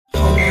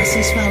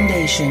Genesis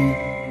Foundation.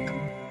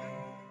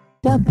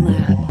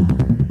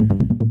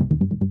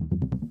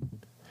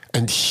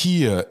 And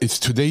here is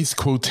today's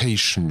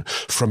quotation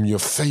from your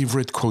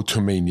favorite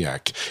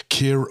Quotomaniac,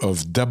 care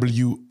of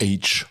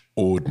W.H.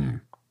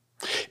 Auden.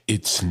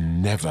 It's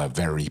never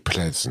very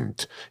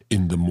pleasant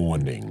in the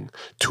morning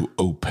to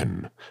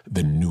open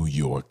the New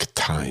York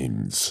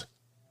Times.